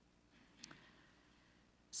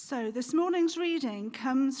So this morning's reading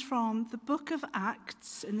comes from the book of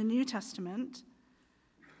Acts in the New Testament,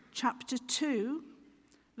 chapter 2,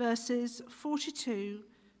 verses 42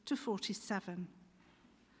 to 47.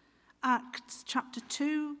 Acts chapter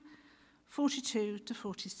 2, 42 to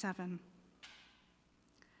 47.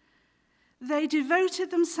 They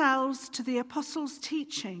devoted themselves to the apostles'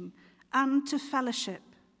 teaching and to fellowship,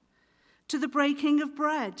 to the breaking of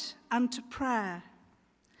bread and to prayer.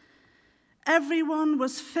 Everyone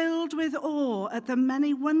was filled with awe at the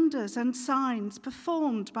many wonders and signs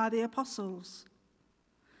performed by the apostles.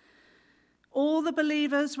 All the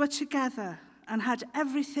believers were together and had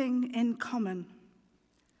everything in common.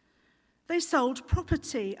 They sold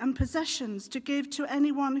property and possessions to give to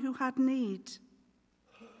anyone who had need.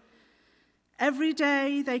 Every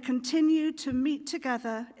day they continued to meet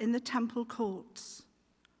together in the temple courts.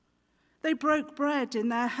 They broke bread in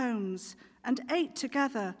their homes and ate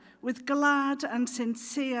together with glad and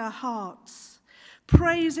sincere hearts,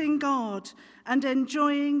 praising God and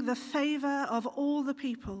enjoying the favor of all the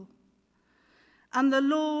people. And the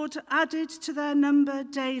Lord added to their number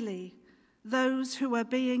daily those who were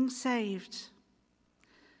being saved.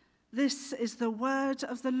 This is the word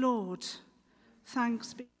of the Lord.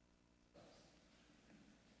 Thanks be.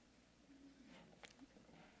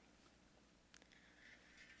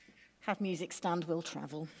 Have music stand, will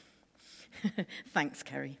travel. Thanks,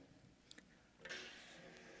 Kerry.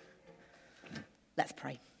 Let's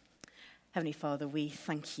pray. Heavenly Father, we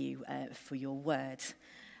thank you for your word.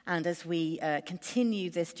 And as we continue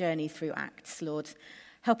this journey through Acts, Lord,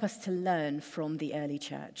 help us to learn from the early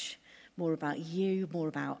church more about you, more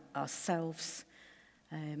about ourselves,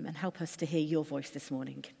 and help us to hear your voice this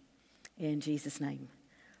morning. In Jesus' name,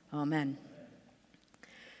 amen.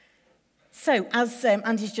 So, as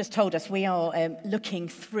Andy's just told us, we are looking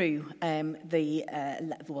through the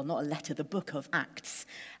book of Acts.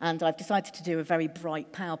 And I've decided to do a very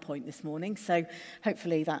bright PowerPoint this morning, so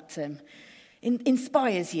hopefully that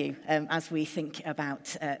inspires you as we think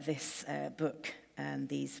about this book and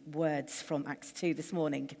these words from Acts 2 this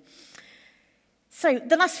morning. So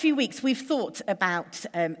the last few weeks we've thought about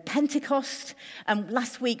Pentecost, and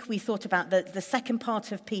last week we thought about the second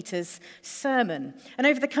part of Peter's sermon. And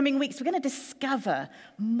over the coming weeks we're going to discover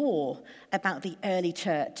more about the early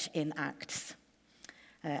church in Acts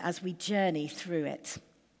as we journey through it.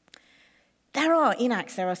 In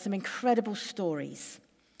Acts there are some incredible stories.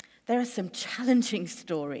 There are some challenging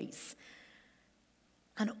stories,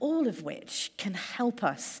 and all of which can help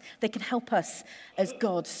us. They can help us as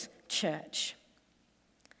God's church.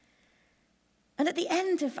 And at the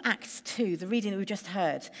end of Acts 2, the reading that we just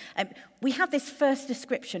heard, we have this first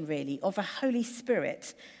description, really, of a Holy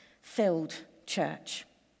Spirit-filled church.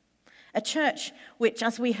 A church which,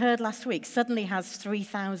 as we heard last week, suddenly has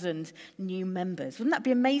 3,000 new members. Wouldn't that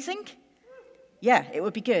be amazing? Yeah, it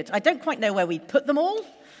would be good. I don't quite know where we'd put them all.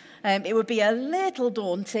 It would be a little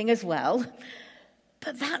daunting as well.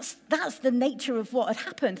 But that's the nature of what had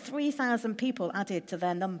happened. 3,000 people added to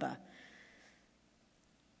their number.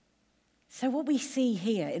 So what we see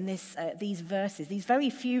here in these verses, these very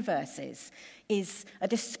few verses, is a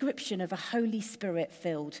description of a Holy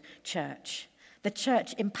Spirit-filled church. The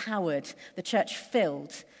church empowered, the church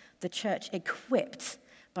filled, the church equipped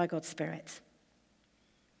by God's Spirit.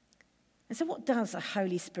 And so what does a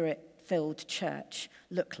Holy Spirit-filled church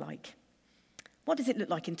look like? What does it look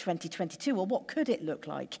like in 2022, or what could it look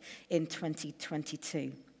like in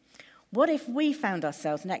 2022? What if we found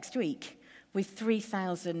ourselves next week with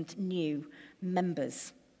 3,000 new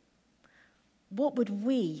members? What would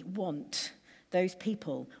we want those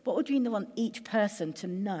people, what would we want each person to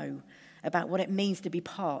know about what it means to be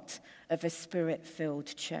part of a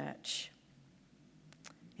Spirit-filled church?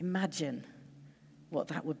 Imagine what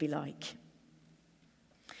that would be like.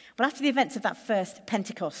 Well, after the events of that first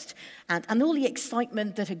Pentecost and all the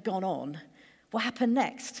excitement that had gone on, what happened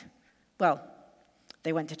next? Well,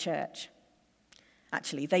 they went to church.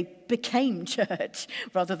 Actually, they became church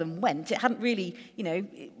rather than went. It hadn't really,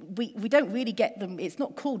 we don't really get them. It's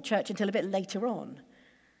not called church until a bit later on.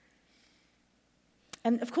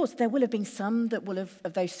 And of course, there will have been some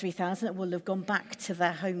of those 3,000 that will have gone back to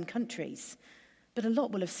their home countries. But a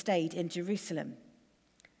lot will have stayed in Jerusalem.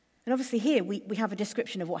 And obviously here we have a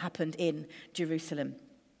description of what happened in Jerusalem.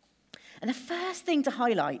 And the first thing to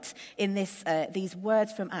highlight in these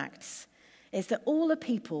words from Acts is that all the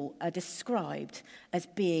people are described as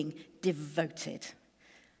being devoted.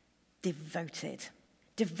 Devoted.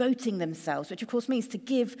 Devoting themselves, which of course means to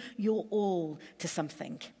give your all to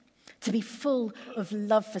something. To be full of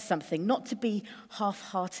love for something, not to be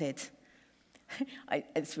half-hearted.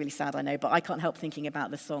 It's really sad, I know, but I can't help thinking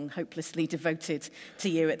about the song Hopelessly Devoted to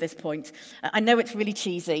You at this point. I know it's really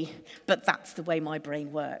cheesy, but that's the way my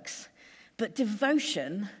brain works. But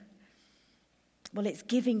devotion, well, it's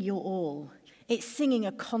giving your all. It's singing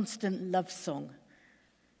a constant love song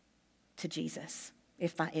to Jesus,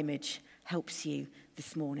 if that image helps you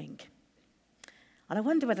this morning. And I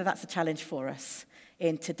wonder whether that's a challenge for us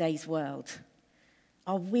in today's world.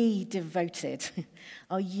 Are we devoted?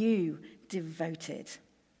 Are you devoted?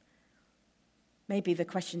 Maybe the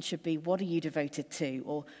question should be, what are you devoted to?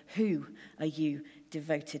 Or who are you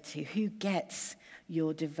devoted to? Who gets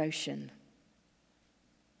your devotion?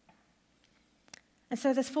 And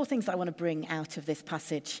so there's 4 things that I want to bring out of this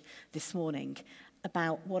passage this morning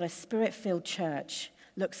about what a Spirit-filled church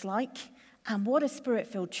looks like and what a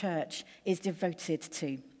Spirit-filled church is devoted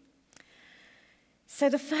to. So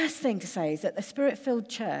the first thing to say is that the Spirit-filled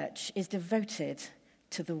church is devoted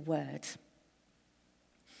to the Word.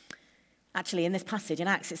 Actually, in this passage, in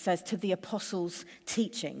Acts, it says, to the apostles'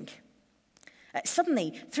 teaching.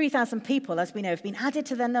 Suddenly, 3,000 people, as we know, have been added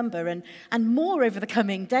to their number and more over the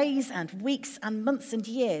coming days and weeks and months and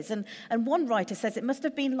years. And one writer says it must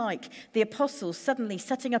have been like the apostles suddenly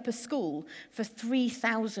setting up a school for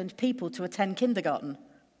 3,000 people to attend kindergarten.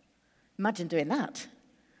 Imagine doing that.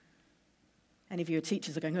 Any of your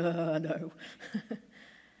teachers are going, oh, no.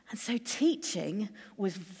 And so teaching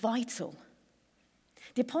was vital.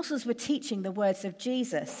 The apostles were teaching the words of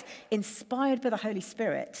Jesus, inspired by the Holy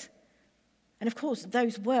Spirit. And of course,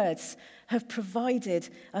 those words have provided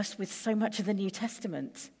us with so much of the New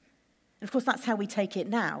Testament. And of course, that's how we take it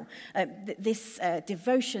now. This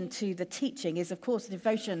devotion to the teaching is, of course, the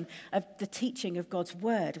devotion of the teaching of God's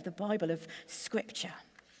Word, of the Bible, of Scripture.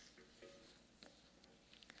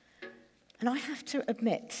 And I have to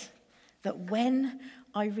admit that when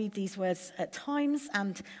I read these words at times,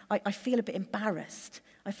 and I feel a bit embarrassed.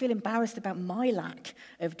 I feel embarrassed about my lack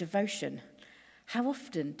of devotion. How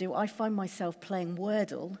often do I find myself playing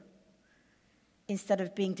Wordle instead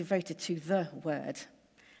of being devoted to the Word?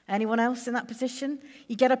 Anyone else in that position?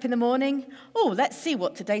 You get up in the morning, oh, let's see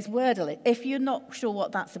what today's Wordle is. If you're not sure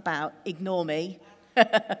what that's about, ignore me.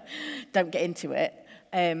 Don't get into it.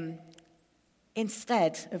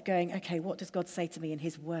 Instead of going, okay, what does God say to me in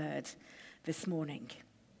his Word this morning?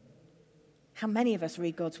 How many of us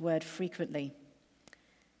read God's Word frequently?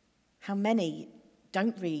 How many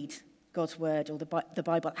don't read God's Word or the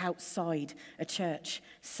Bible outside a church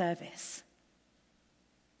service?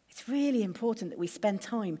 It's really important that we spend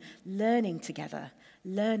time learning together,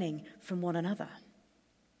 learning from one another.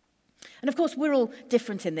 And of course, we're all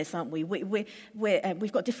different in this, aren't we?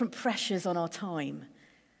 We've got different pressures on our time.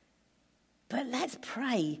 But let's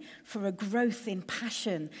pray for a growth in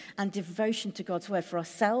passion and devotion to God's Word for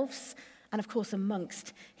ourselves and, of course,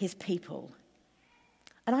 amongst his people.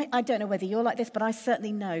 And I don't know whether you're like this, but I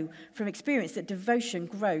certainly know from experience that devotion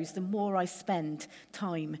grows the more I spend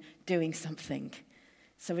time doing something.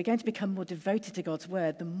 So we're going to become more devoted to God's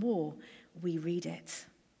Word the more we read it.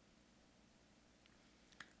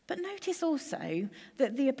 But notice also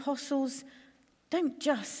that the apostles don't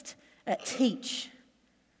just teach.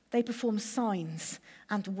 They perform signs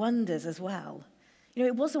and wonders as well. You know,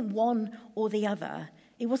 it wasn't one or the other.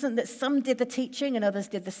 It wasn't that some did the teaching and others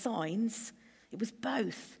did the signs. It was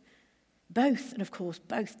both. Both, and of course,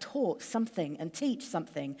 both taught something and teach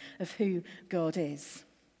something of who God is.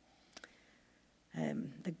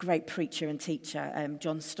 The great preacher and teacher,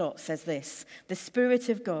 John Stott, says this: the Spirit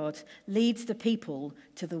of God leads the people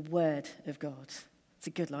to the Word of God. It's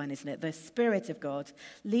a good line, isn't it? The Spirit of God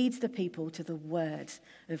leads the people to the Word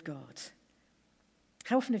of God.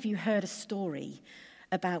 How often have you heard a story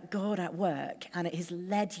about God at work and it has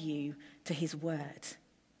led you to his Word?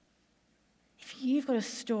 If you've got a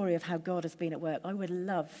story of how God has been at work, I would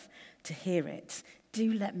love to hear it.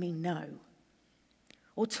 Do let me know.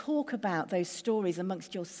 Or talk about those stories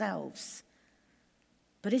amongst yourselves.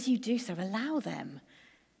 But as you do so, allow them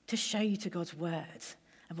to show you to God's Word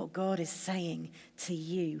and what God is saying to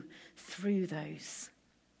you through those.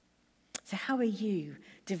 So how are you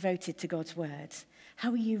devoted to God's Word?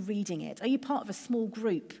 How are you reading it? Are you part of a small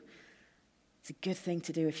group? It's a good thing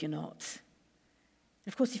to do if you're not.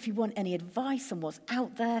 Of course, if you want any advice on what's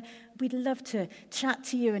out there, we'd love to chat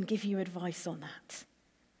to you and give you advice on that.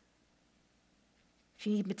 If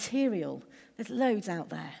you need material, there's loads out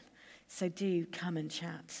there. So do come and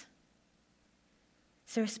chat.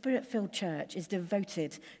 So a Spirit-filled church is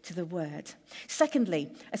devoted to the Word.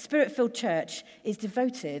 Secondly, a Spirit-filled church is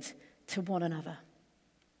devoted to one another.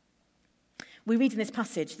 We read in this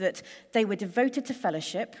passage that they were devoted to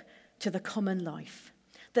fellowship, to the common life,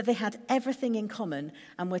 that they had everything in common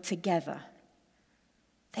and were together.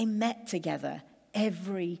 They met together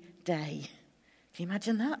every day. Can you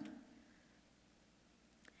imagine that?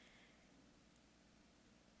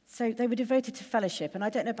 So they were devoted to fellowship, and I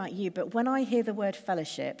don't know about you, but when I hear the word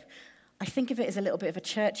fellowship, I think of it as a little bit of a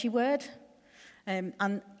churchy word. And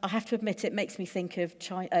I have to admit, it makes me think of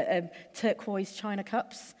turquoise china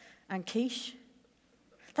cups and quiche.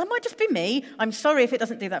 That might just be me. I'm sorry if it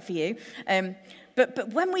doesn't do that for you.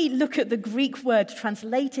 But when we look at the Greek word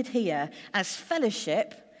translated here as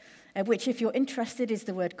fellowship, which if you're interested is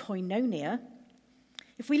the word koinonia,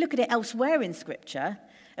 if we look at it elsewhere in Scripture,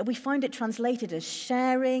 we find it translated as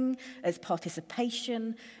sharing, as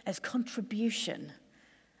participation, as contribution.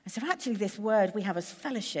 And so actually this word we have as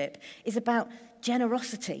fellowship is about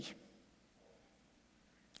generosity.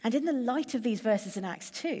 And in the light of these verses in Acts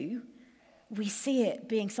 2, we see it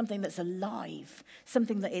being something that's alive,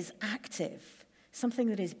 something that is active, something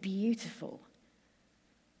that is beautiful.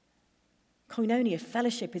 Koinonia,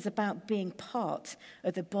 fellowship, is about being part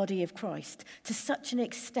of the body of Christ to such an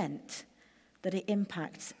extent that it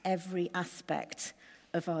impacts every aspect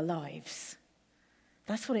of our lives.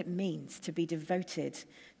 That's what it means to be devoted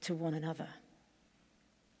to one another.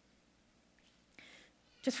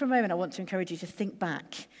 Just for a moment, I want to encourage you to think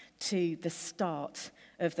back to the start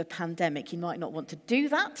of the pandemic. You might not want to do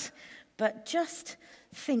that, but just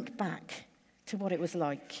think back to what it was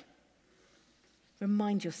like.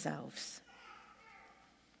 Remind yourselves.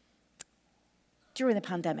 During the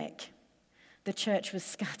pandemic, the church was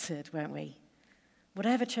scattered, weren't we?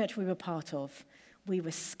 Whatever church we were part of, we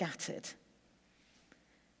were scattered.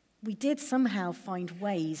 We did somehow find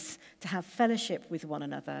ways to have fellowship with one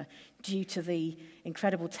another due to the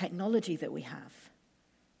incredible technology that we have.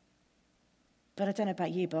 But I don't know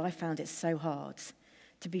about you, but I found it so hard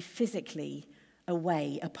to be physically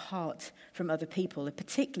away, apart from other people,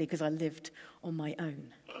 particularly because I lived on my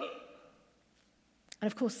own. And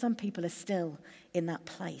of course, some people are still in that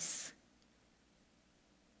place.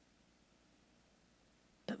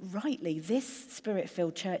 But rightly, this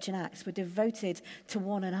Spirit-filled church in Acts were devoted to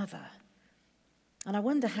one another. And I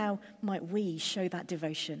wonder how might we show that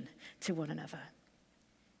devotion to one another.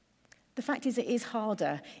 The fact is, it is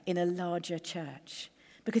harder in a larger church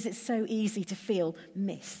because it's so easy to feel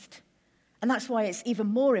missed. And that's why it's even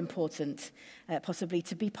more important, possibly,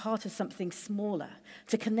 to be part of something smaller,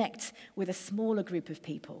 to connect with a smaller group of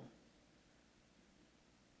people.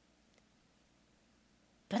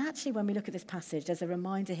 But actually, when we look at this passage, there's a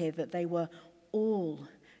reminder here that they were all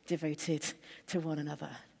devoted to one another.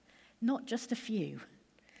 Not just a few.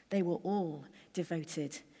 They were all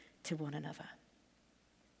devoted to one another.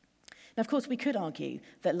 Now, of course, we could argue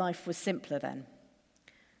that life was simpler then.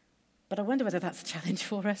 But I wonder whether that's a challenge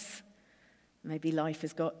for us. Maybe life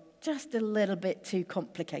has got just a little bit too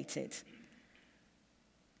complicated.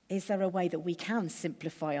 Is there a way that we can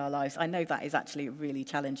simplify our lives? I know that is actually really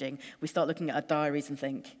challenging. We start looking at our diaries and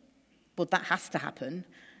think, well, that has to happen.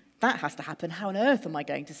 That has to happen. How on earth am I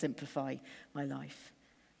going to simplify my life?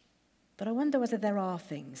 But I wonder whether there are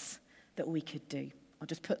things that we could do. I'll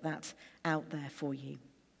just put that out there for you.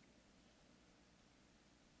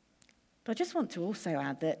 But I just want to also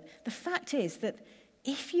add that the fact is that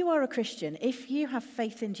if you are a Christian, if you have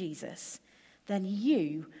faith in Jesus, then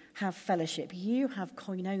you have fellowship, you have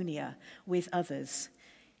koinonia with others.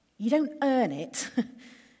 You don't earn it.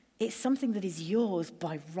 It's something that is yours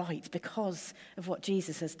by right because of what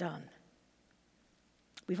Jesus has done.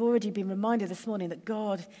 We've already been reminded this morning that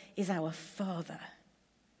God is our Father.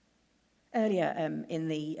 Earlier in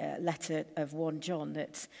the letter of 1 John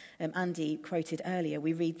that Andy quoted earlier,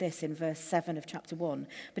 we read this in verse 7 of chapter 1.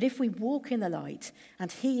 But if we walk in the light, and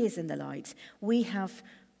he is in the light, we have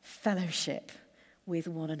fellowship with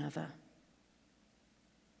one another.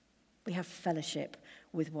 We have fellowship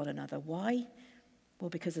with one another. Why? Well,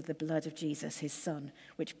 because of the blood of Jesus, his Son,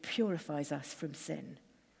 which purifies us from sin.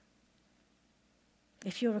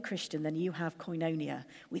 If you're a Christian, then you have koinonia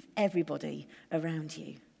with everybody around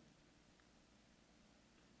you.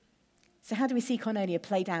 So how do we see koinonia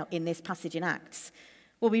played out in this passage in Acts?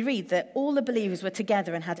 Well, we read that all the believers were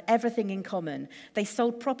together and had everything in common. They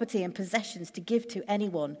sold property and possessions to give to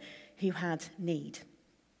anyone who had need.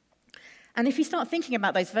 And if you start thinking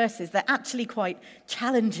about those verses, they're actually quite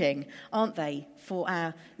challenging, aren't they, for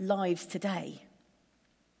our lives today?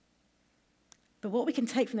 But what we can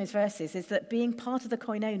take from those verses is that being part of the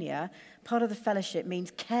koinonia, part of the fellowship,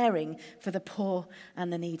 means caring for the poor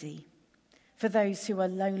and the needy, for those who are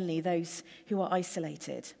lonely, those who are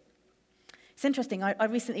isolated. It's interesting, I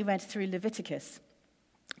recently read through Leviticus,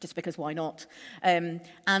 just because why not? And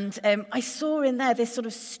I saw in there this sort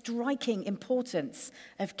of striking importance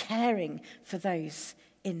of caring for those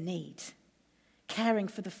in need. caring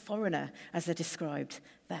for the foreigner, as they're described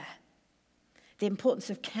there. The importance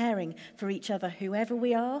of caring for each other, whoever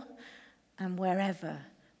we are and wherever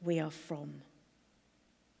we are from.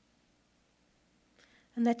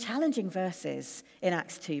 And they're challenging verses in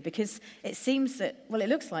Acts 2 because it seems that, well, it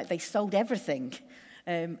looks like they sold everything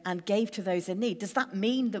and gave to those in need. Does that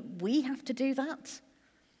mean that we have to do that?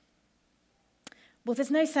 Well,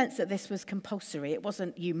 there's no sense that this was compulsory. It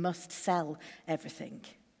wasn't you must sell everything.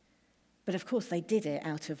 But of course, they did it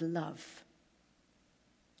out of love.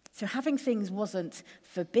 So having things wasn't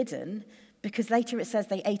forbidden because later it says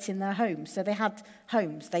they ate in their homes. So they had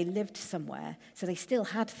homes, they lived somewhere, so they still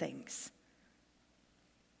had things.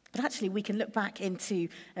 But actually, we can look back into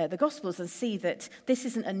the Gospels and see that this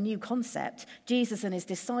isn't a new concept. Jesus and his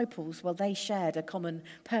disciples, well, they shared a common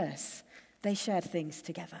purse. They shared things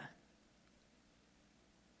together.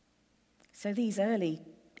 So these early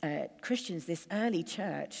Christians, this early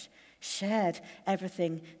church, shared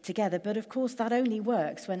everything together. But of course, that only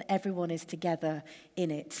works when everyone is together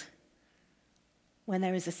in it, when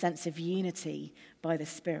there is a sense of unity by the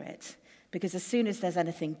Spirit. Because as soon as there's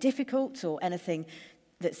anything difficult or anything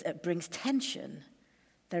that brings tension,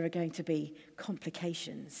 there are going to be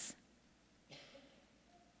complications.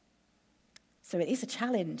 So it is a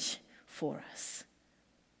challenge for us.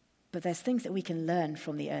 But there's things that we can learn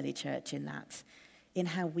from the early church in that, in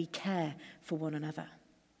how we care for one another.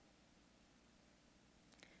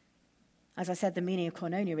 As I said, the meaning of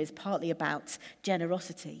koinonia is partly about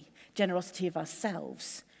generosity of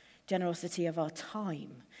ourselves, generosity of our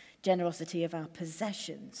time, generosity of our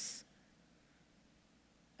possessions,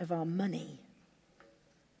 of our money.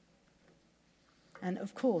 And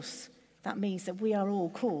of course, that means that we are all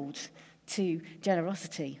called to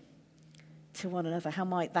generosity to one another. How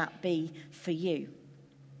might that be for you?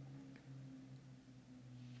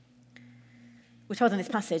 We're told in this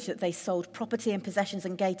passage that they sold property and possessions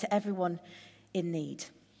and gave to everyone in need.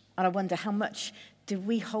 And I wonder, how much do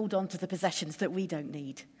we hold on to the possessions that we don't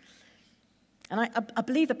need? And I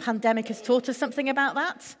believe the pandemic has taught us something about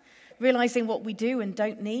that, realizing what we do and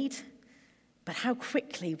don't need, but how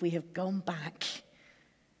quickly we have gone back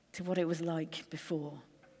to what it was like before.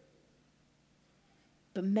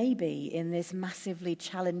 But maybe in this massively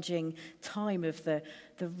challenging time of the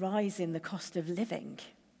rise in the cost of living,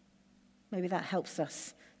 maybe that helps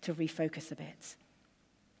us to refocus a bit.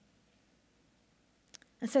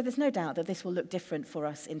 And so there's no doubt that this will look different for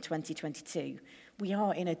us in 2022. We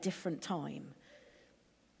are in a different time.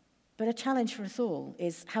 But a challenge for us all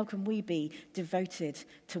is, how can we be devoted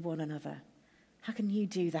to one another? How can you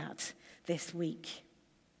do that this week?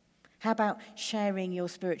 How about sharing your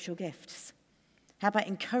spiritual gifts? How about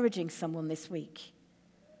encouraging someone this week?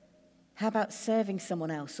 How about serving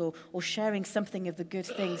someone else or sharing something of the good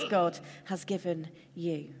things God has given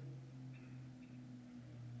you?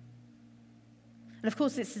 And of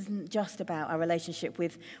course, this isn't just about our relationship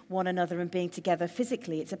with one another and being together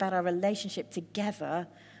physically. It's about our relationship together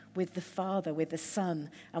with the Father, with the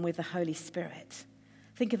Son, and with the Holy Spirit.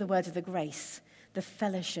 Think of the words of the grace, the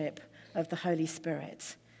fellowship of the Holy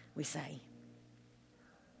Spirit, we say.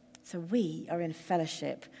 So we are in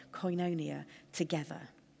fellowship, koinonia, together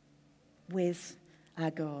with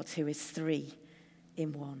our God, who is three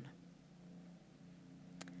in one.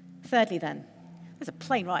 Thirdly, then, there's a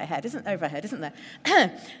plane right ahead, overhead, isn't there?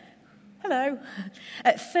 Hello.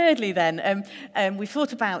 Thirdly, then, we've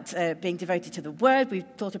thought about being devoted to the Word. We've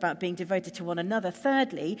thought about being devoted to one another.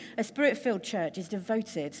 Thirdly, a Spirit-filled church is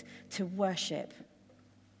devoted to worship.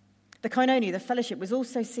 The koinonia, the fellowship, was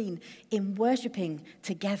also seen in worshipping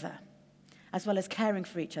together, as well as caring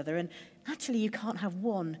for each other. And actually, you can't have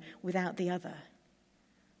one without the other.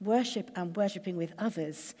 Worship and worshipping with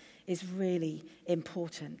others is really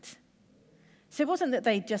important. So it wasn't that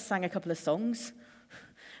they just sang a couple of songs.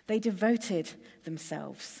 They devoted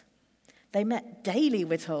themselves. They met daily,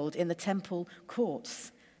 we're told, in the temple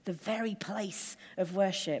courts, the very place of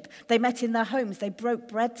worship. They met in their homes. They broke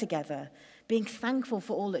bread together, being thankful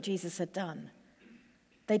for all that Jesus had done.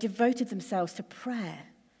 They devoted themselves to prayer.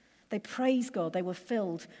 They praised God. They were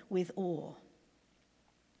filled with awe.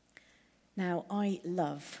 Now, I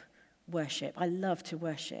love worship. I love to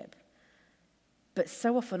worship. But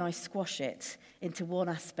so often I squash it into one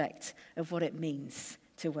aspect of what it means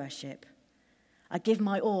to worship. I give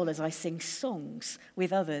my all as I sing songs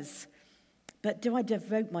with others. But do I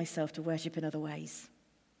devote myself to worship in other ways?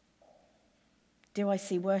 Do I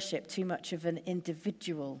see worship too much of an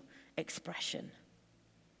individual expression?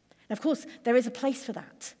 And of course, there is a place for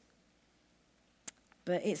that.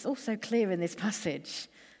 But it's also clear in this passage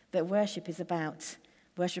that worship is about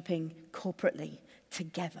worshipping corporately,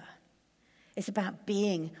 together. It's about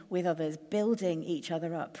being with others, building each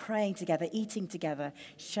other up, praying together, eating together,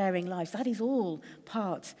 sharing lives. That is all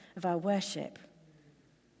part of our worship.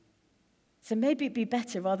 So maybe it'd be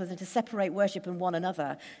better, rather than to separate worship and one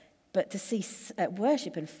another, but to see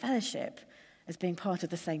worship and fellowship as being part of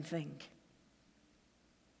the same thing.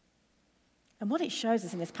 And what it shows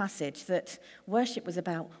us in this passage, that worship was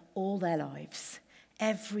about all their lives.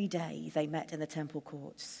 Every day they met in the temple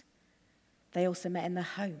courts. They also met in their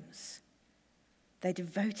homes. They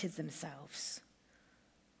devoted themselves.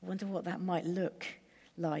 I wonder what that might look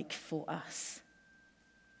like for us.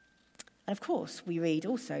 And of course, we read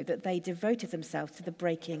also that they devoted themselves to the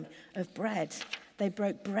breaking of bread. They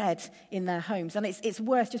broke bread in their homes. And it's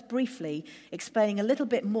worth just briefly explaining a little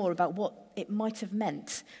bit more about what it might have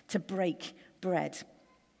meant to break bread.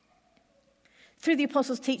 Through the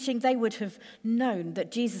apostles' teaching, they would have known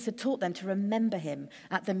that Jesus had taught them to remember him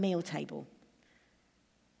at the meal table.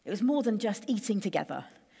 It was more than just eating together.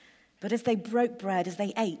 But as they broke bread, as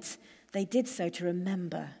they ate, they did so to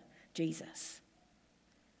remember Jesus.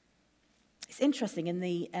 It's interesting, in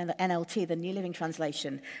the NLT, the New Living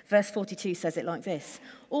Translation, verse 42 says it like this: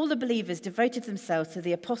 all the believers devoted themselves to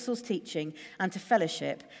the apostles' teaching and to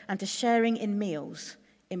fellowship and to sharing in meals,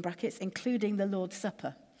 in brackets, including the Lord's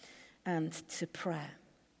Supper, and to prayer.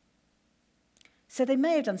 So they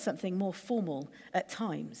may have done something more formal at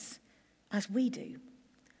times, as we do.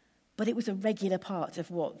 But it was a regular part of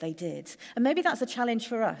what they did. And maybe that's a challenge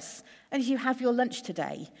for us. And as you have your lunch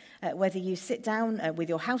today, whether you sit down with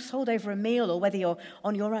your household over a meal or whether you're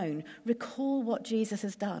on your own, recall what Jesus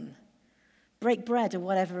has done. Break bread or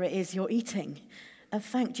whatever it is you're eating, and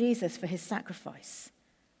thank Jesus for his sacrifice.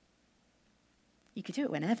 You could do it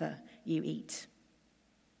whenever you eat.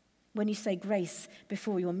 When you say grace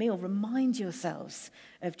before your meal, remind yourselves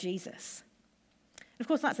of Jesus. Of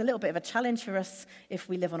course, that's a little bit of a challenge for us if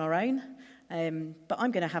we live on our own, but I'm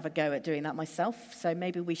going to have a go at doing that myself, so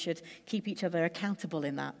maybe we should keep each other accountable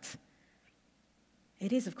in that.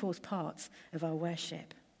 It is, of course, part of our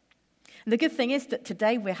worship. And the good thing is that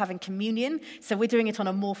today we're having communion, so we're doing it on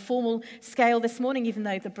a more formal scale this morning, even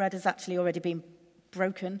though the bread has actually already been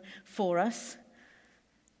broken for us.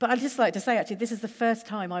 But I'd just like to say, actually, this is the first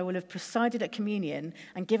time I will have presided at communion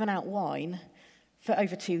and given out wine for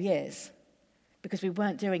over 2 years, because we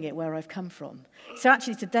weren't doing it where I've come from. So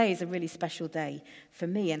actually today is a really special day for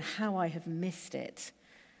me, and how I have missed it.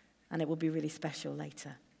 And it will be really special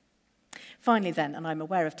later. Finally then, and I'm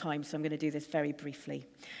aware of time, so I'm going to do this very briefly.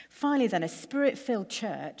 Finally then, a spirit-filled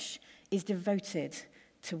church is devoted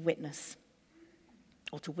to witness,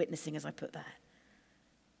 or to witnessing, as I put there.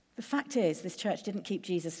 The fact is, this church didn't keep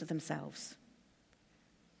Jesus to themselves.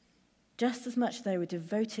 Just as much they were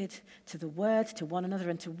devoted to the word, to one another,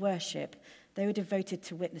 and to worship, they were devoted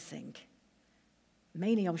to witnessing.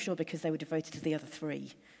 Mainly, I'm sure, because they were devoted to the other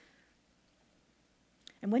three.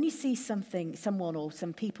 And when you see someone or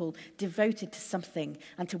some people devoted to something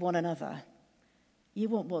and to one another, you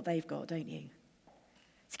want what they've got, don't you?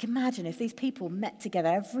 So you can imagine if these people met together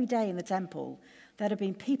every day in the temple, there'd have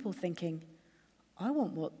been people thinking, I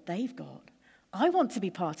want what they've got. I want to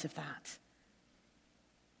be part of that.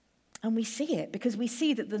 And we see it because we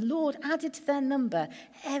see that the Lord added to their number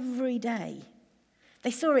every day.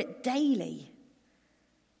 They saw it daily.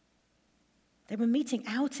 They were meeting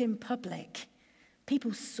out in public.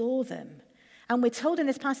 People saw them. And we're told in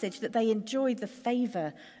this passage that they enjoyed the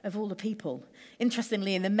favor of all the people.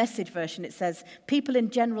 Interestingly, in the Message version, it says, people in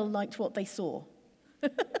general liked what they saw.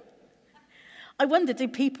 I wonder, do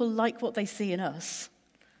people like what they see in us?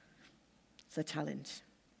 It's a challenge.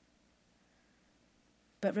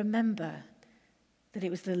 But remember that it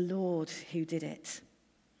was the Lord who did it.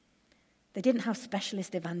 They didn't have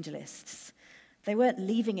specialist evangelists. They weren't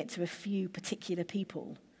leaving it to a few particular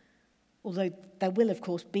people. Although there will, of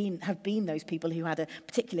course, have been those people who had a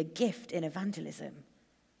particular gift in evangelism.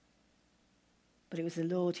 But it was the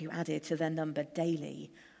Lord who added to their number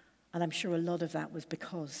daily. And I'm sure a lot of that was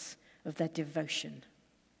because of their devotion.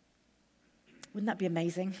 Wouldn't that be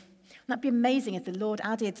amazing? Wouldn't that be amazing if the Lord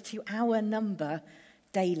added to our number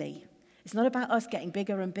daily? It's not about us getting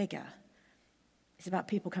bigger and bigger. It's about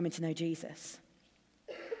people coming to know Jesus.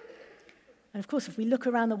 And of course, if we look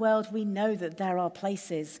around the world, we know that there are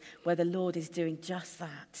places where the Lord is doing just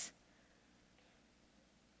that.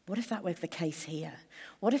 What if that were the case here?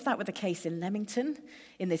 What if that were the case in Leamington,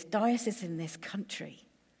 in this diocese, in this country?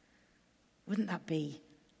 Wouldn't that be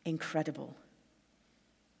incredible?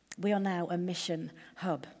 We are now a mission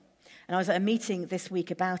hub. And I was at a meeting this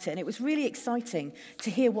week about it, and it was really exciting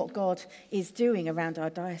to hear what God is doing around our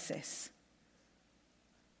diocese.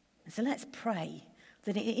 And so let's pray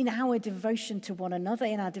That in our devotion to one another,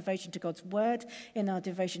 in our devotion to God's word, in our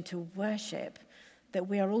devotion to worship, that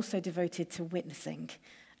we are also devoted to witnessing,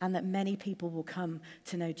 and that many people will come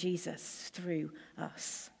to know Jesus through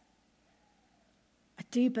us. I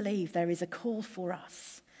do believe there is a call for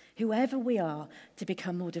us, whoever we are, to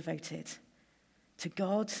become more devoted to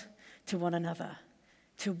God, to one another,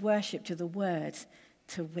 to worship, to the word,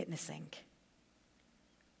 to witnessing.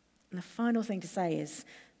 And the final thing to say is,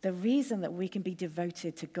 the reason that we can be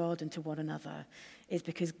devoted to God and to one another is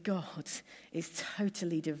because God is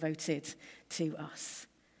totally devoted to us.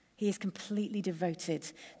 He is completely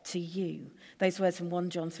devoted to you. Those words from 1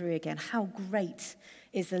 John 3 again. How great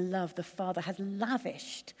is the love the Father has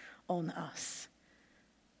lavished on us,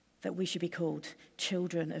 that we should be called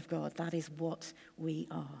children of God. That is what we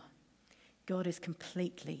are. God is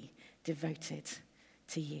completely devoted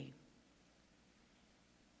to you.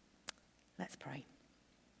 Let's pray.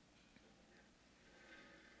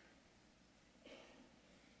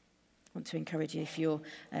 I want to encourage you, if you're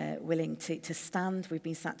willing to stand. We've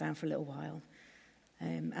been sat down for a little while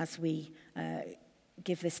as we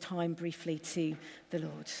give this time briefly to the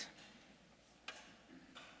Lord.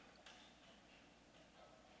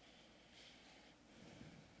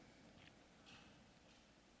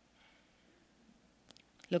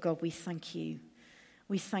 Lord God, we thank you.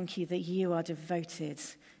 We thank you that you are devoted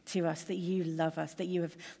to us, that you love us, that you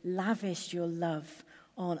have lavished your love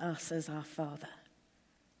on us as our Father.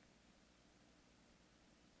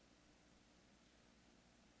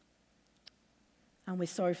 And we're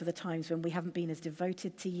sorry for the times when we haven't been as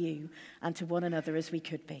devoted to you and to one another as we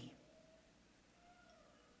could be.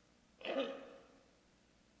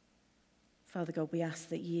 Father God, we ask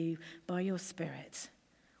that you, by your Spirit,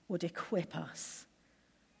 would equip us,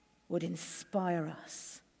 would inspire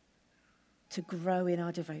us to grow in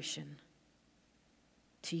our devotion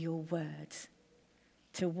to your word,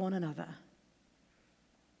 to one another,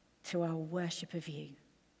 to our worship of you.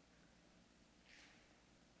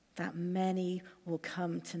 That many will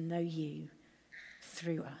come to know you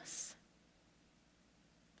through us.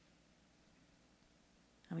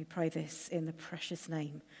 And we pray this in the precious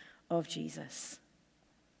name of Jesus.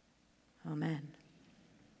 Amen.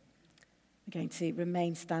 We're going to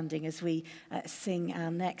remain standing as we sing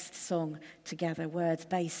our next song together, words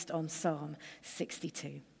based on Psalm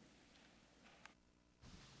 62.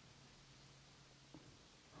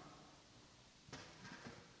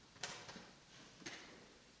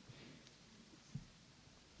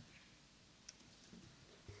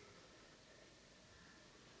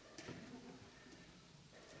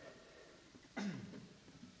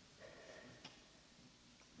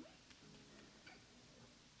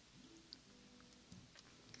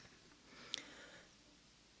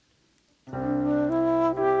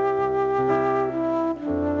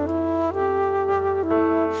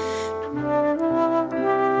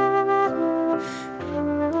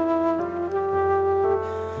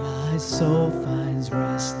 soul finds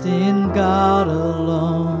rest in God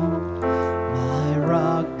alone, my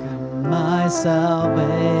rock and my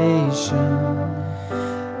salvation,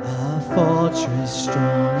 a fortress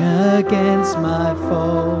strong against my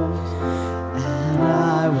foes, and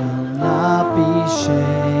I will not be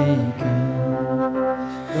shaken.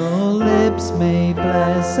 Though lips may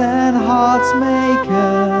bless and hearts may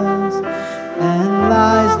curse, and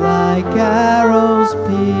lies like arrows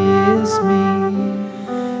pierce me,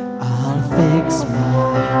 I'll fix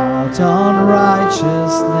my heart on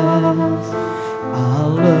righteousness.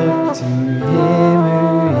 I'll look to him who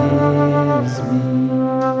hears me.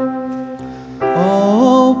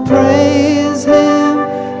 Oh, praise him,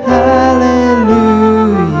 hallelujah,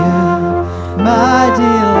 my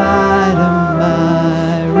delight and my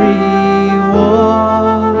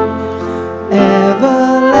reward,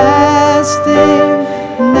 everlasting,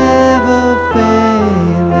 never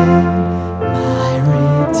failing, my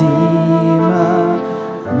Redeemer,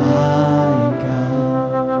 my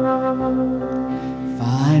God.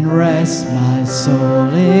 Find rest, my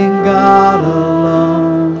soul, in God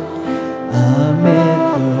alone, amid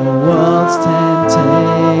the world's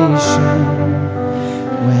temptation.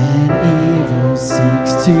 When evil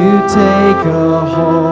seeks to take a hold,